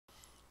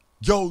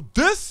Yo,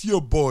 this your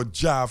boy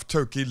Jive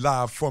Turkey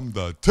live from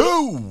the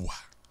 2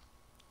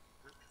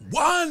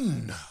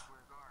 1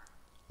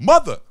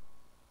 mother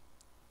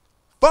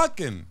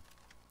fucking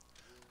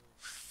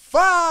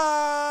 5.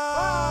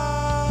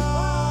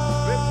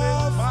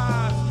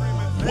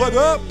 What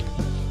up?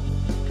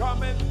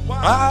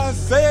 I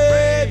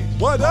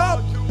said, what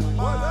up?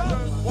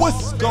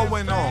 What's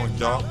going on,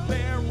 y'all?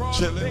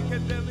 Chilling,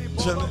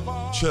 chilling,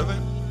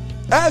 chilling.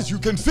 As you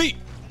can see,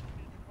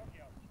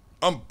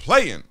 I'm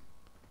playing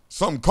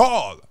some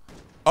Call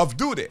of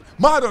Duty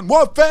Modern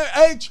Warfare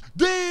HD.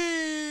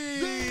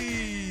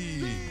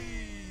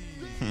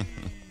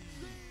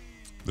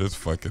 This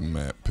fucking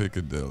map,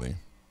 Piccadilly.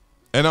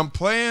 And I'm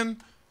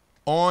playing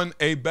on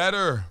a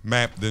better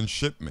map than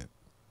Shipment.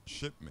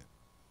 Shipment.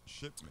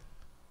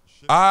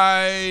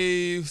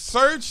 I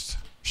searched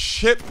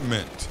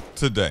Shipment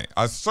today.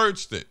 I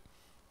searched it.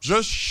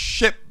 Just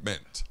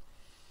Shipment.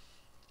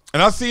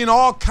 And I've seen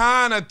all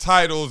kind of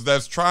titles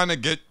that's trying to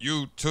get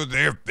you to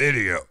their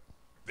video.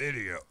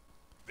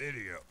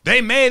 They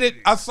made it.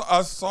 I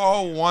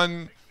saw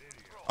one.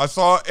 I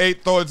saw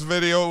 8 Thoughts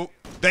video.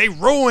 They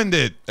ruined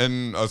it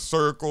in a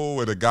circle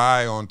with a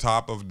guy on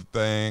top of the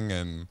thing.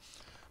 And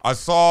I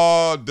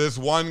saw this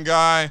one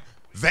guy.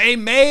 They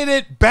made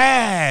it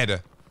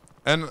bad.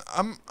 And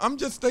I'm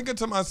just thinking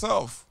to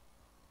myself,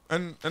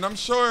 and I'm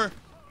sure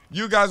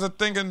you guys are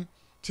thinking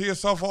to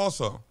yourself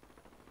also,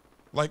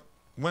 like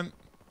when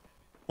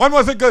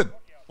was it good?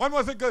 When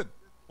was it good?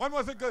 When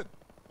was it good?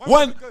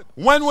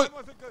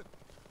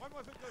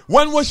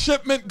 When was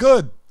Shipment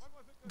good?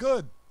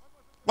 Good.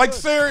 Like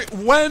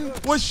seriously, when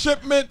was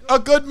Shipment a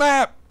good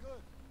map?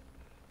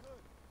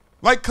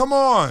 Like come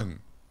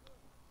on.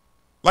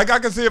 Like I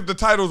can see if the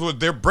titles were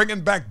they're bringing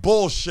back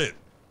bullshit.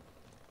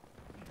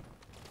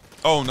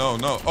 Oh, no.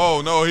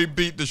 Oh, no, he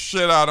beat the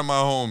shit out of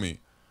my homie.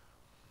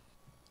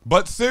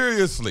 But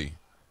seriously,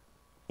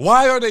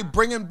 why are they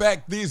bringing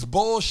back these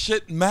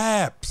bullshit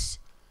maps?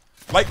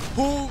 Like,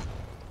 who?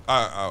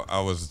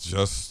 I was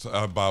just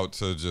about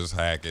to just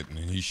hack it, and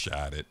he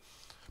shot it.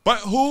 But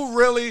who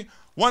really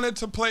wanted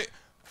to play?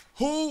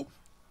 Who?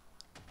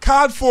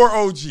 COD 4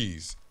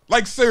 OGs.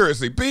 Like,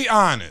 seriously, be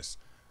honest.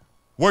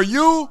 Were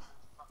you,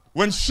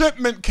 when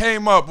Shipment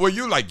came up, were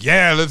you like,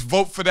 yeah, let's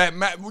vote for that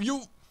map? Were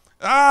you,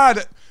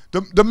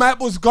 the map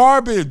was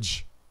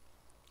garbage.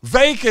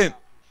 Vacant.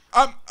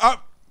 I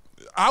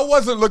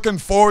wasn't looking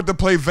forward to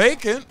play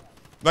Vacant.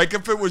 Like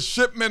if it was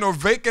Shipment or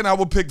Vacant, I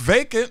would pick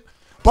Vacant.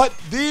 But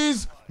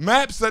these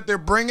maps that they're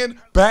bringing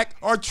back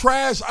are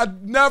trash. I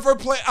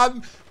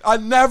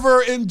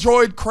never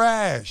enjoyed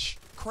Crash.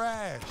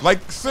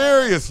 Like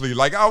seriously,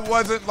 like I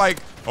wasn't like,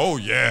 oh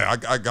yeah,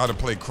 I gotta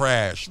play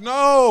Crash.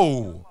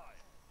 No.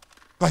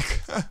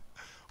 Like,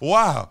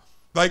 wow.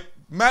 Like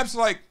maps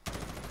like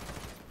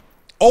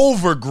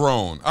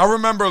Overgrown. I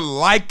remember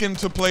liking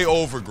to play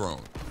Overgrown.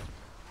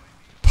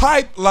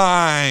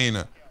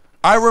 Pipeline.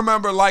 I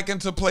remember liking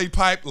to play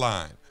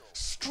Pipeline.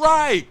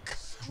 Strike.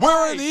 Where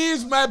are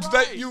these maps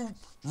that you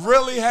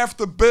really have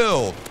to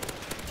build?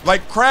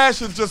 Like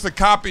Crash is just a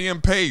copy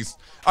and paste.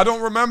 I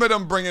don't remember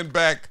them bringing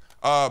back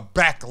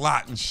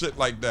Backlot and shit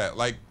like that.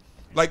 Like,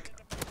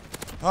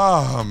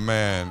 oh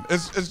man,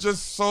 it's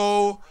just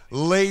so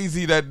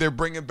lazy that they're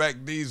bringing back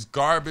these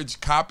garbage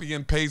copy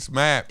and paste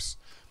maps.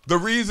 The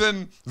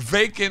reason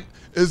Vacant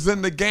is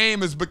in the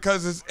game is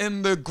because it's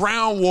in the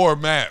Ground War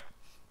map.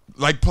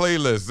 Like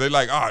playlist. They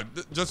like,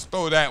 just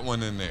throw that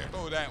one in there.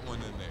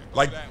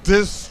 Like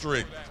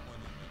District.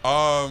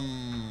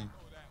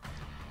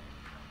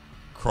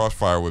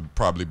 Crossfire would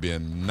probably be a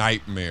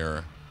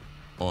nightmare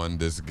on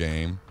this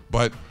game.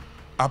 But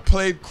I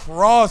played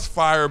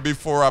Crossfire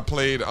before I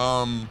played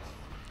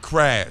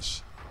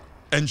Crash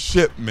and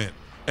Shipment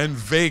and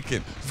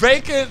Vacant.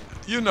 Vacant,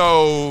 you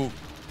know,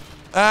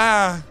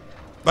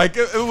 like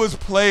it was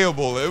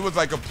playable. It was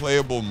like a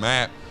playable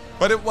map,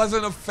 but it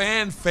wasn't a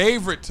fan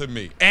favorite to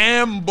me.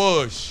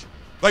 Ambush.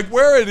 Like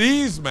where are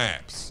these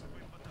maps?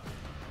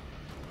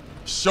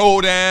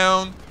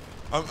 Showdown.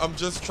 I'm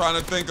just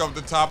trying to think off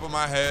the top of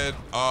my head.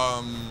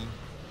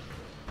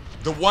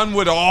 The one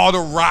with all the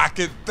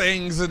rocket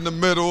things in the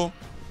middle.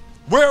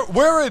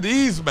 Where are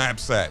these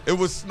maps at? It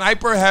was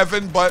Sniper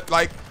Heaven, but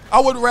like I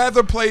would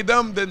rather play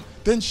them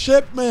than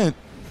Shipment.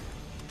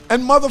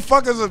 And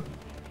motherfuckers are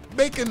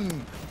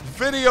making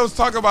videos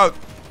talk about,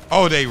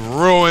 oh, they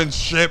ruined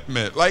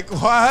Shipment. Like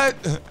what?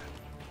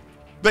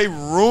 They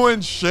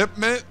ruined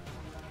Shipment?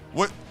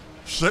 What?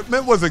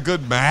 Shipment was a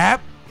good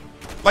map?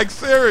 Like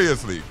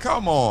seriously,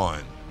 come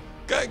on.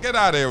 Get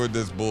out of here with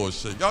this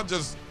bullshit. Y'all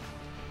just,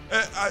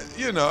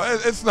 you know,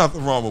 it's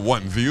nothing wrong with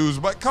wanting views,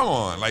 but come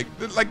on. Like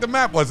the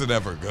map wasn't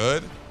ever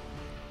good.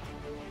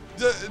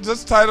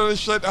 Just title this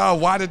shit, oh,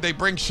 why did they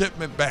bring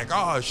Shipment back?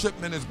 Oh,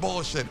 Shipment is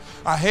bullshit.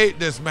 I hate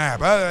this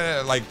map.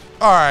 Like,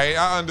 all right,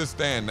 I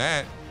understand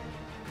that.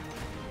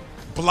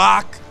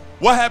 Block.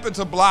 What happened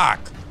to Block?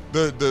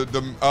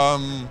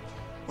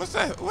 What's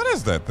that? What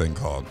is that thing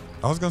called?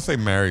 I was gonna say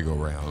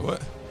merry-go-round.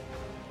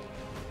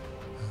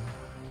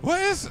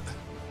 What is it?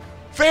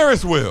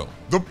 Ferris wheel.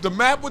 The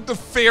map with the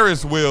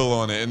Ferris wheel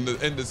on it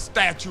and the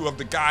statue of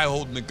the guy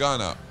holding the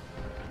gun up.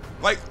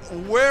 Like,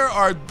 where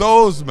are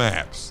those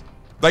maps?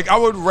 Like, I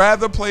would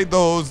rather play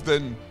those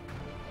than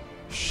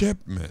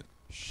Shipment.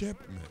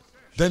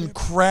 Then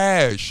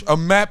Crash. A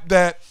map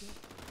that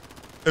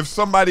if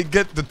somebody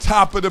get the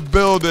top of the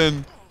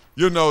building,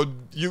 you know,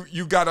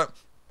 you gotta,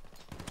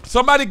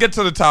 somebody get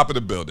to the top of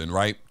the building,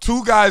 right?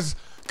 Two guys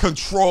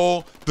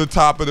control the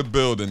top of the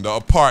building, the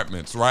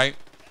apartments, right?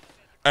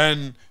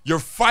 And you're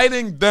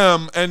fighting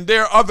them and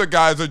their other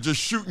guys are just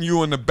shooting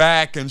you in the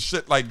back and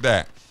shit like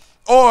that.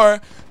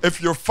 Or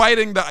if you're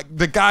fighting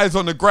the guys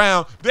on the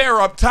ground,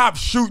 they're up top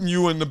shooting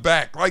you in the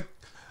back. Like,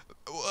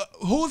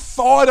 who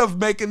thought of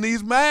making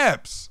these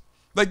maps?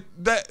 Like,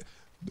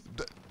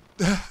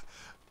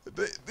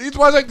 these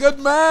wasn't good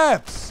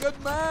maps.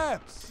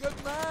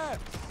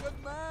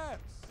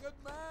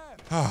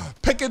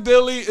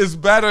 Piccadilly is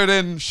better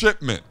than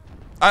Shipment.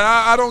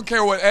 I don't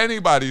care what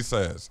anybody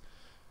says.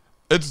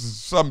 It's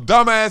some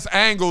dumbass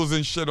angles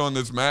and shit on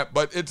this map,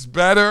 but it's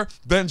better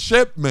than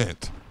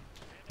Shipment.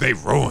 They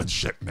ruined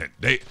Shipment.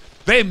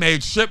 They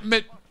made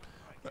Shipment,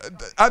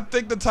 I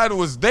think the title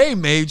was They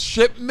Made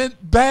Shipment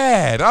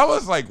Bad. I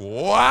was like,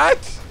 what?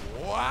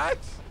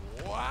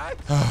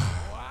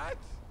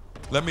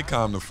 Let me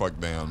calm the fuck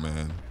down,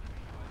 man.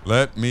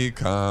 Let me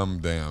calm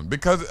down.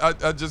 Because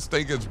I just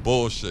think it's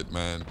bullshit,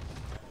 man.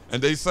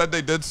 And they said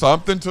they did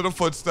something to the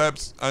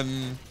footsteps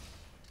and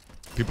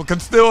people can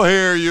still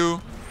hear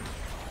you.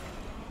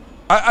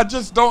 I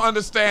just don't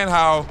understand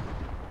how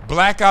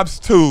Black Ops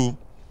 2,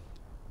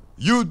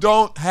 you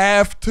don't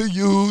have to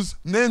use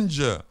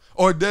Ninja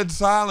or Dead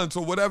Silence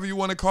or whatever you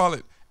want to call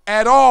it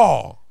at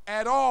all.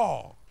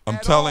 I'm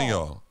telling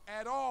y'all,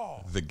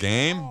 the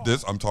game,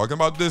 I'm talking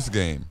about this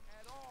game.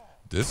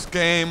 This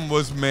game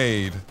was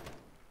made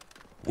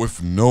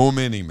with no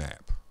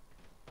mini-map.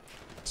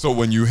 So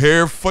when you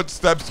hear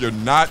footsteps, you're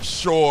not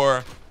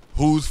sure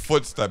whose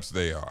footsteps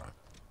they are.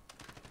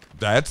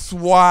 That's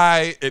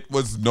why it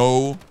was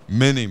no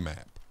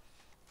mini-map.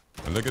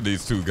 And look at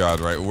these two guys,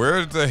 right?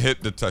 Where's the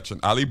hit detection?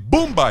 Ali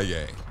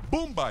Boombaye.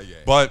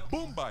 But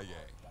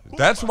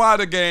that's why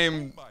the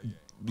game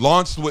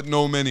launched with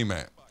no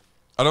mini-map.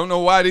 I don't know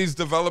why these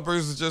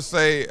developers just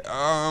say,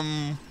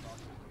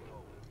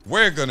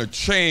 we're gonna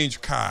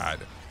change CoD.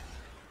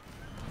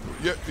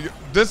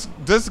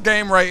 This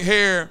game right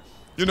here,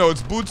 you know,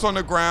 it's boots on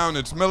the ground,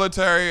 it's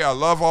military, I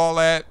love all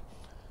that.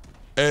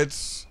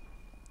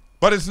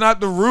 But it's not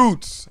the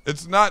roots.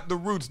 It's not the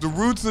roots. The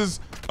roots is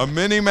a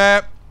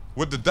mini-map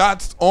with the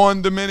dots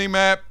on the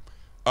mini-map.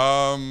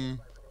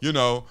 You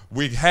know,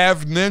 we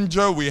have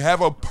Ninja, we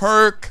have a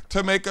perk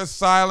to make us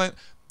silent.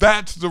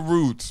 That's the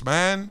roots,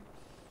 man.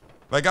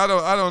 Like, I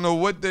don't know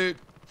what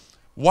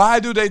why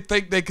do they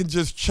think they can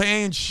just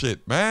change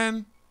shit,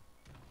 man?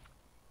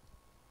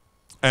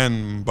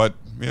 But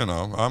you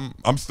know,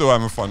 I'm still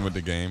having fun with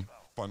the game.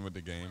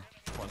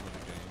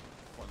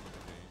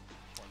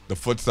 The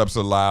footsteps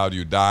are loud,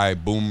 you die,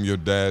 boom, you're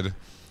dead.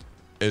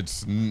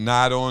 It's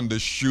not on the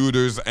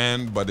shooter's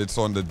end, but it's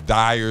on the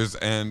dyer's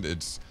end.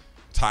 It's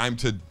time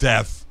to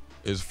death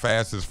is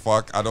fast as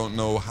fuck. I don't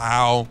know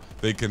how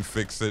they can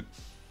fix it.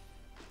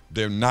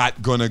 They're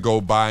not gonna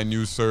go buy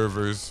new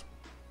servers.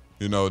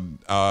 You know,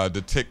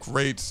 the tick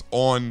rates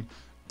on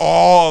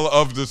all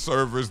of the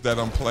servers that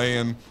I'm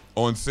playing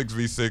on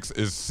 6v6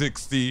 is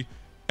 60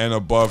 and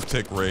above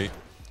tick rate.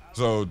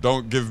 So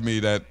don't give me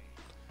that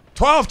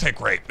 12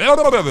 tick rate.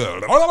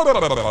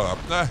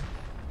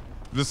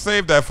 Just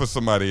save that for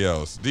somebody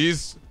else.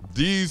 These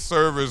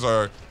servers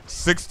are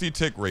 60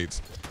 tick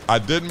rates. I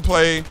didn't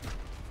play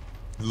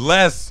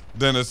less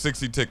than a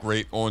 60 tick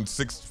rate on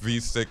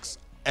 6v6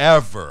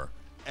 ever.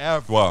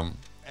 Well,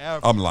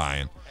 I'm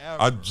lying.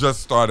 I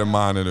just started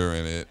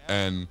monitoring it,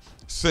 and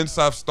since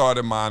I've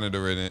started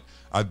monitoring it,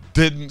 I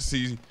didn't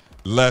see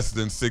less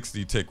than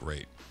 60 tick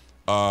rate.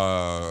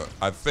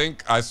 I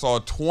think I saw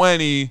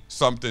 20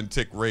 something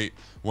tick rate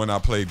when I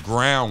played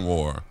Ground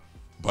War,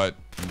 but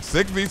in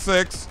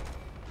 6v6,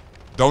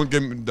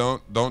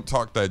 don't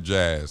talk that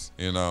jazz,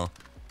 you know.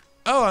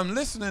 Oh, I'm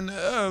listening.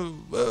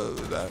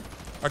 A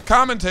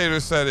commentator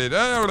said it,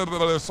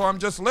 so I'm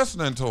just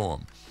listening to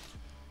him.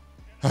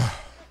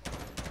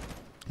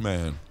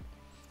 Man,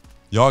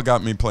 y'all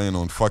got me playing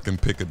on fucking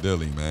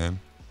Piccadilly, man.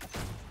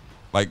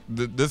 Like,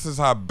 this is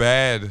how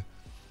bad,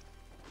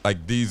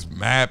 like, these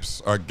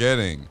maps are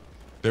getting.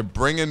 They're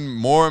bringing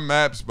more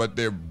maps, but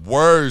they're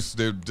worse.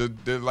 They're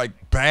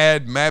like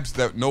bad maps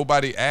that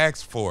nobody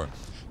asked for.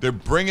 They're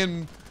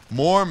bringing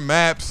more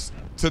maps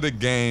to the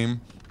game,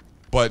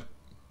 but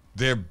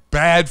they're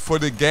bad for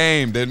the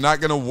game. They're not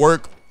gonna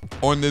work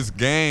on this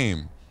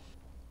game.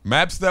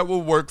 Maps that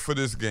will work for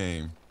this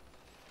game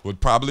would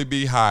probably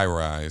be High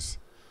Rise,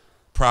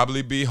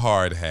 probably be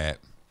Hard Hat.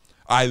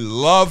 I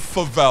love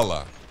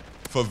Favela.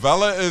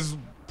 Favela is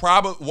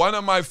probably one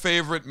of my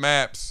favorite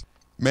maps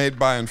made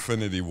by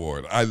Infinity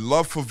Ward. I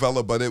love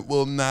Favela, but it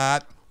will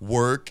not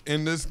work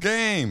in this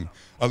game.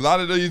 A lot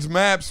of these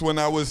maps, when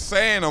I was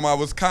saying them, I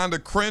was kind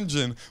of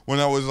cringing when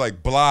I was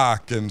like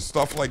block and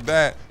stuff like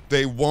that.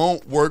 They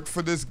won't work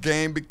for this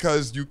game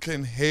because you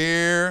can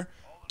hear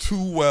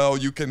too well.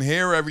 You can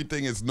hear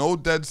everything. It's no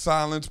dead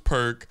silence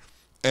perk.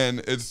 And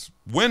it's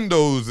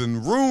windows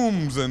and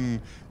rooms,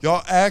 and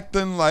y'all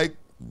acting like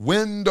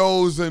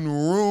windows and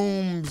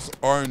rooms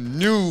are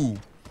new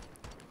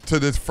to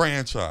this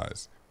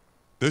franchise.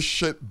 This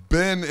shit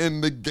been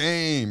in the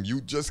game.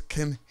 You just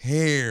can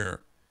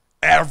hear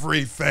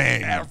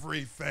everything.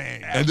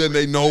 And then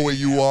they know where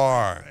you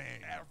are.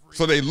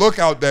 So they look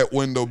out that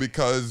window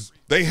because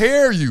they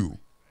hear you.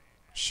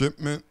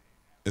 Shipment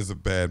is a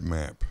bad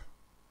map.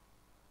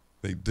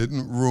 They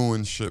didn't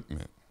ruin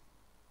Shipment.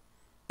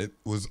 It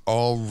was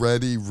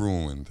already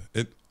ruined.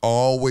 It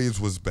always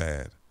was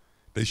bad.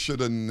 They should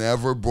have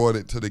never brought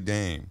it to the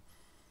game.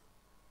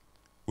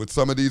 With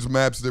some of these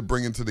maps they're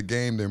bringing to the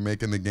game, they're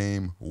making the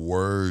game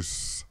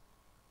worse.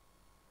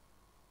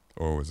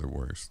 Or was it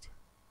worst?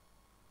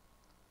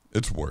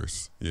 It's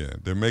worse. Yeah,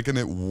 they're making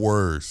it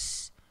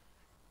worse.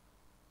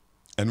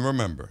 And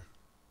remember,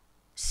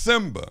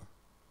 Simba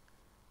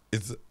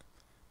is...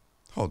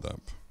 Hold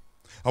up.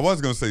 I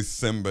was going to say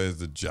Simba is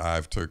the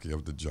jive turkey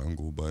of the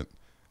jungle, but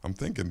I'm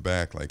thinking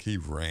back like he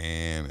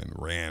ran and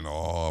ran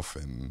off,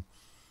 and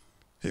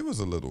he was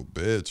a little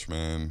bitch,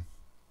 man.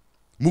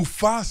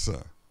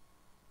 Mufasa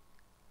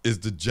is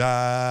the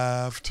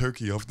jive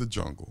turkey of the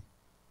jungle.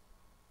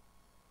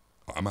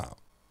 I'm out.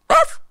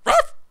 Ruff,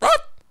 ruff,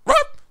 ruff,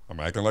 ruff. I'm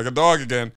acting like a dog again.